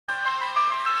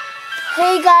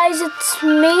Hey guys, it's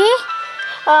me,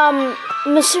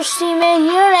 Mr. Steeman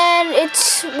here, and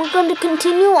we're going to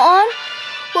continue on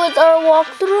with our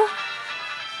walkthrough.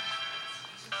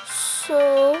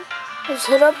 So let's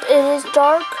head up. It is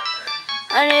dark,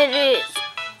 and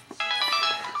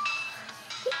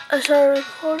I started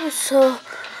recording, so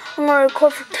I'm gonna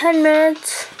record for 10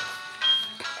 minutes.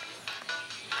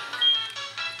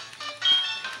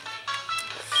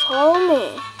 Follow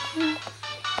me.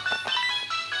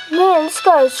 Man, this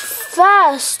guy's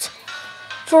fast.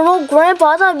 For no grandpa,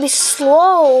 I thought he'd be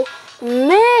slow.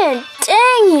 Man,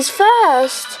 dang, he's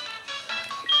fast.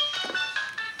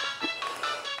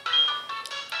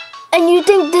 And you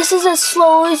think this is as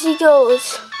slow as he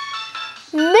goes?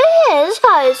 Man, this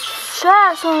guy is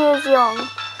fast when he's young.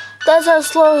 That's how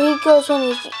slow he goes when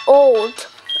he's old.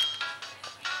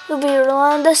 He'll be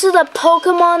around. This is the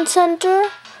Pokemon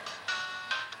Center.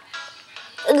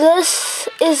 This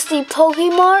is the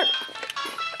Pokemart.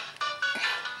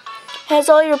 Has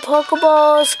all your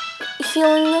Pokeballs,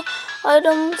 healing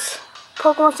items.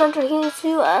 Pokemon Center heals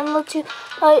you and lets you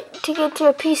to get to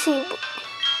your PC.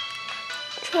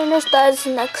 Trainers, that is the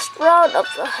next route up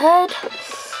ahead.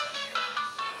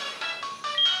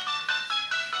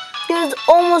 There's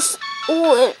almost,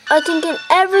 I think in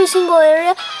every single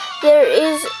area there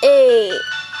is a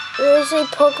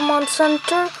Pokemon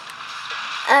Center.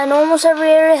 And almost every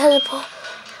area has a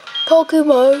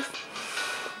Pokemon.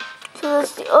 So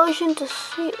that's the ocean to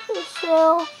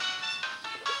sail.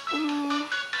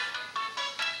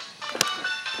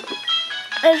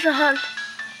 Extra hand.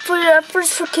 For your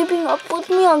efforts for keeping up with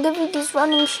me, I'll give you these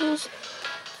running shoes.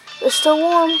 They're still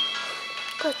warm.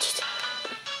 But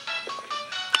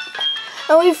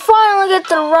and we finally get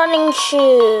the running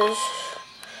shoes.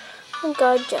 Oh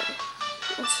God, Jen.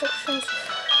 Instructions.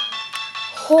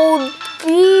 Hold B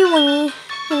when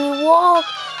you walk,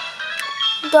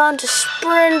 down to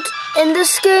sprint. In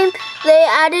this game, they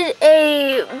added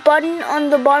a button on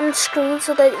the bottom screen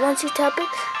so that once you tap it,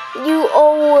 when you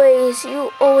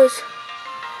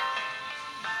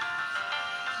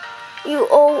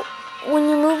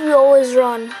move, you always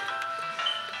run.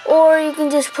 Or you can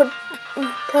just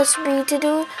press B to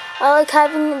do it. I like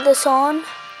having this on.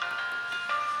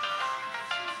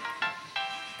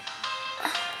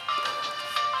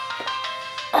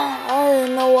 I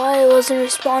don't know why I wasn't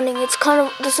responding. This is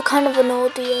kind of an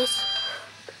ODS.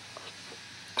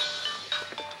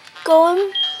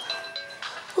 Going.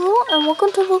 Hello and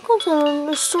welcome to Pokemon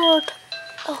Resort.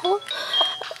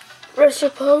 Rest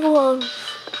your Pokemon.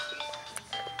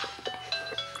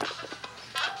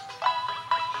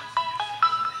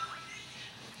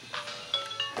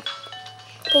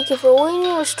 Thank you for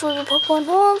waiting. Restore your Pokemon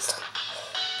health.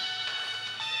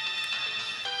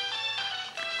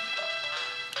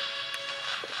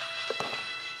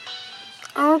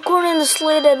 I'm recording this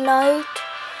late at night,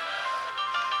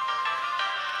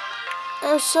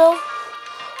 and so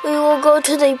we will go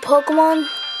to the Pokemon.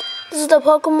 This is the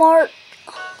Pokemart.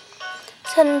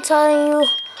 Head inside and you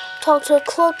talk to a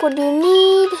clerk what you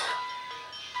need,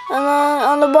 and then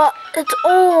on the it's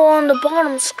all on the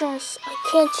bottom screen. I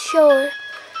can't show it.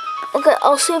 Okay,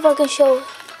 I'll see if I can show it.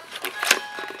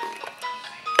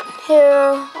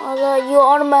 Here, you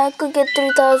automatically get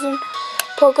 3,000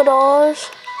 Pokédollars.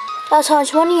 That's how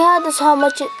much money you have. That's how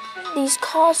much these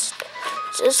cost.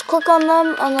 Just click on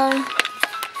them and then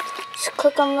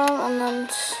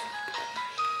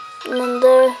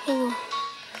there. Is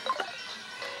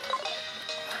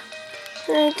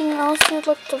there anything else you'd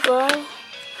like to buy?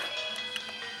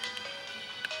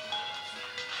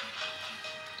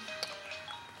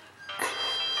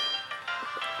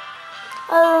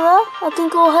 I don't know. I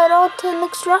think we'll head out to the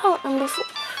next route and before.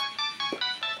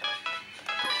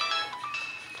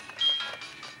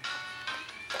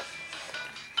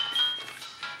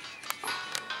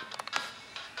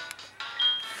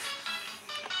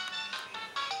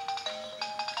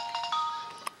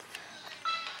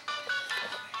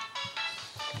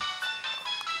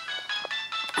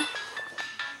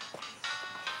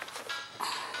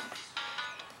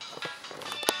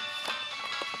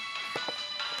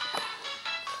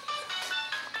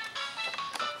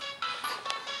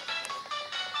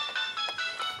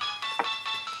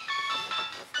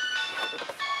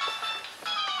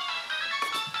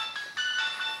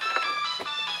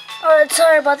 Alright,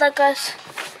 sorry about that, guys.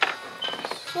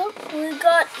 So, we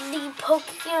got the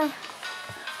Pokemon.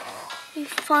 We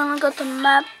finally got the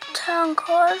map town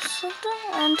card something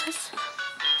and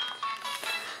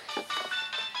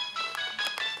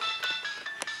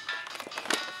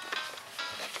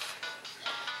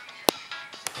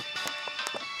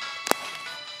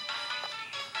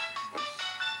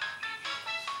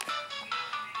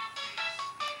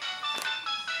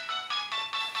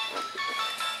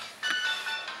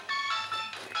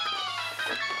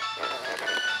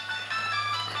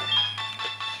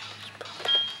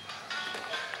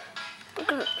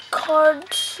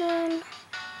card soon.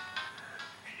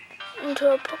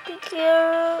 Into our Poké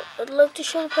Gear. I'd love to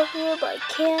show the Poké Gear, but I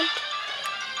can't.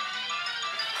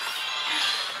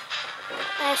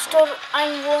 I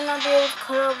will not be able to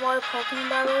cut out more Pokemon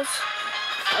battles.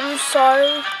 I'm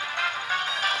sorry.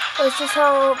 That's just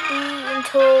how it'll be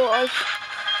until I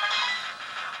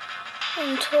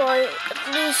at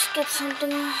least get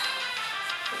something. I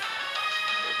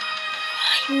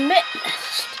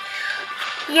missed.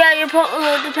 Yeah,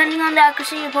 depending on the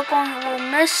accuracy, your Pokemon will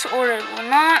miss or it will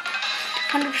not.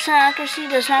 100% accuracy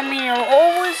does not mean it will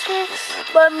always hit,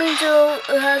 but it means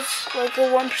it has like a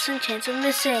 1% chance of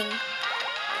missing.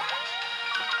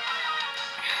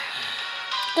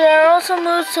 There are also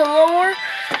moves to lower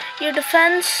your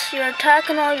defense, your attack,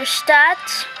 and all your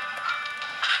stats.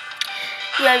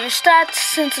 Yeah, your stats,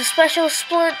 since the special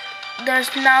split, there's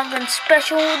now been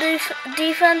special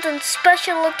defense and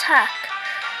special attack.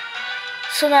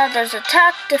 So now there's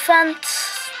attack, defense,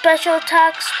 special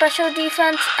attack, special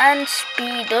defense, and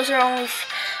speed. Those are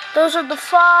the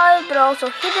 5, but also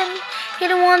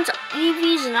hidden ones,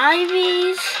 EVs and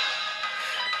IVs.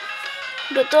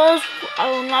 But those I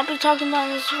will not be talking about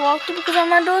in this walkthrough because I'm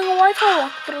not doing a Wi-Fi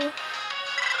walkthrough.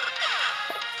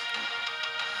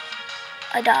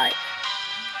 I died.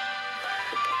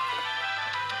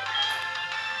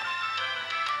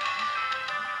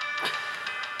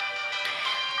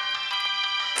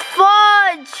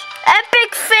 Fudge!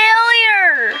 Epic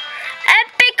failure!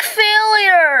 Epic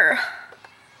failure!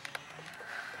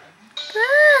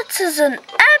 That is an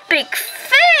epic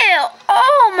fail!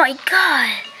 Oh my god!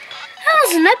 That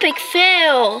was an epic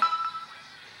fail!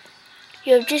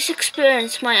 You have just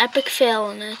experienced my epic fail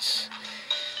in this.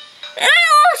 And I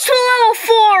lost to level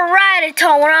 4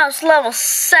 Rattata when I was level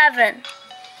 7.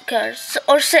 Okay,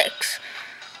 or 6.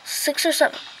 6 or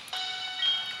 7.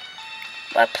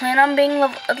 But I plan on being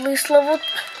at least level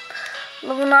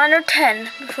 9 or 10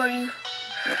 before you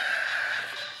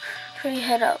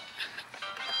head out.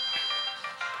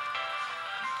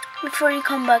 Before you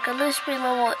come back, at least be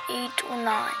level 8 or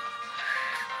 9.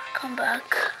 Come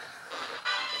back.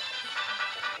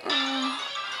 I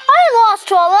lost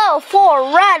to a level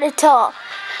 4 Rattata. I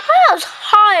was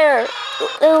higher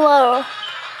than lower.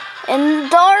 In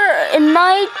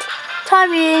night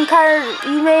time, you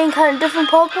may encounter different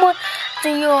Pokemon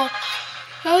than your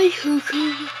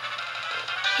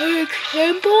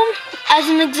As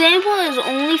an example, is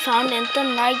only found in the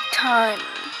night time.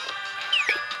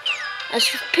 As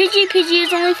for Pidgey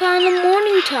is only found in the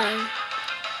morning time.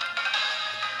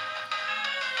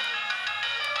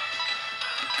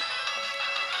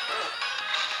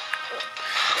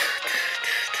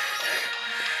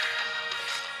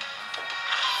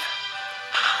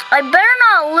 I better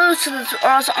not lose to this or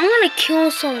else I'm gonna kill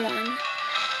someone.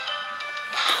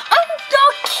 I'm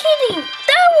not kidding.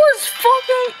 That was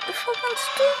fucking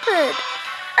stupid.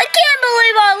 I can't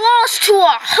believe I lost to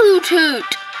a Hoothoot.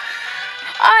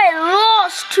 I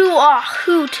lost to a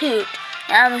Hoothoot.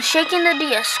 And I'm shaking the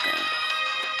DS screen.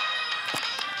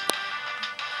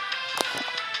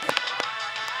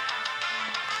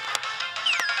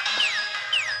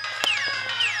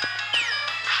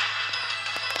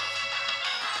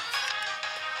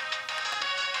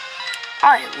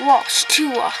 I lost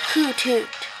to a Hoothoot.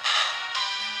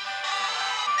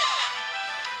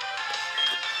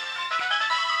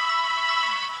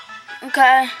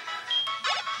 Okay.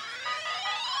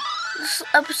 This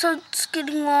episode's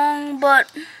getting long,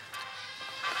 but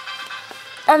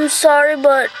I'm sorry,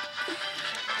 but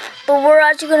we're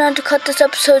actually gonna have to cut this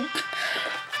episode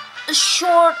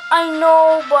short. I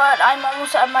know, but I'm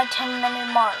almost at my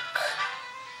 10-minute mark.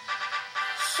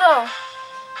 So,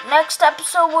 next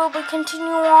episode we'll be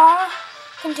continuing on.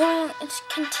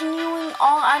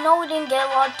 I know we didn't get a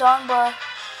lot done, but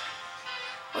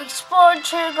we explored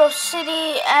Cherry Grove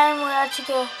City and we had to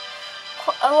go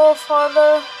a little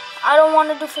farther. I don't want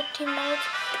to do 15 minutes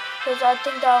because I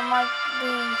think that might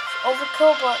be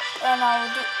overkill, but then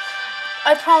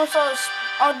I promise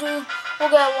we'll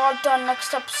get a lot done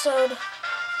next episode.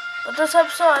 But this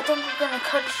episode, I think we're gonna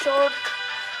cut it short.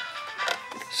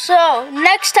 So,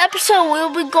 next episode, we'll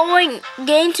be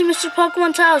getting to Mr.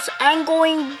 Pokemon's house and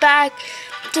going back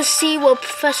to see what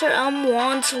Professor Elm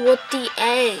wants with the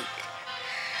egg.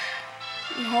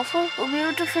 And hopefully, we'll be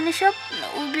able to finish up.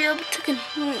 We'll be able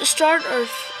to start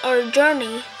our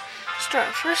journey. Start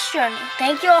our first journey.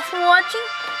 Thank you all for watching,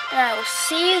 and I will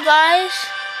see you guys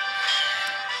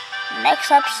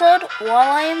next episode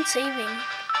while I am saving.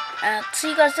 And I'll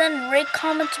see you guys then. Rate,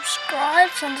 comment, subscribe,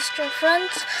 send this to your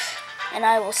friends. And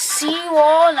I will see you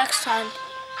all next time.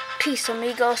 Peace,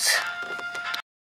 amigos.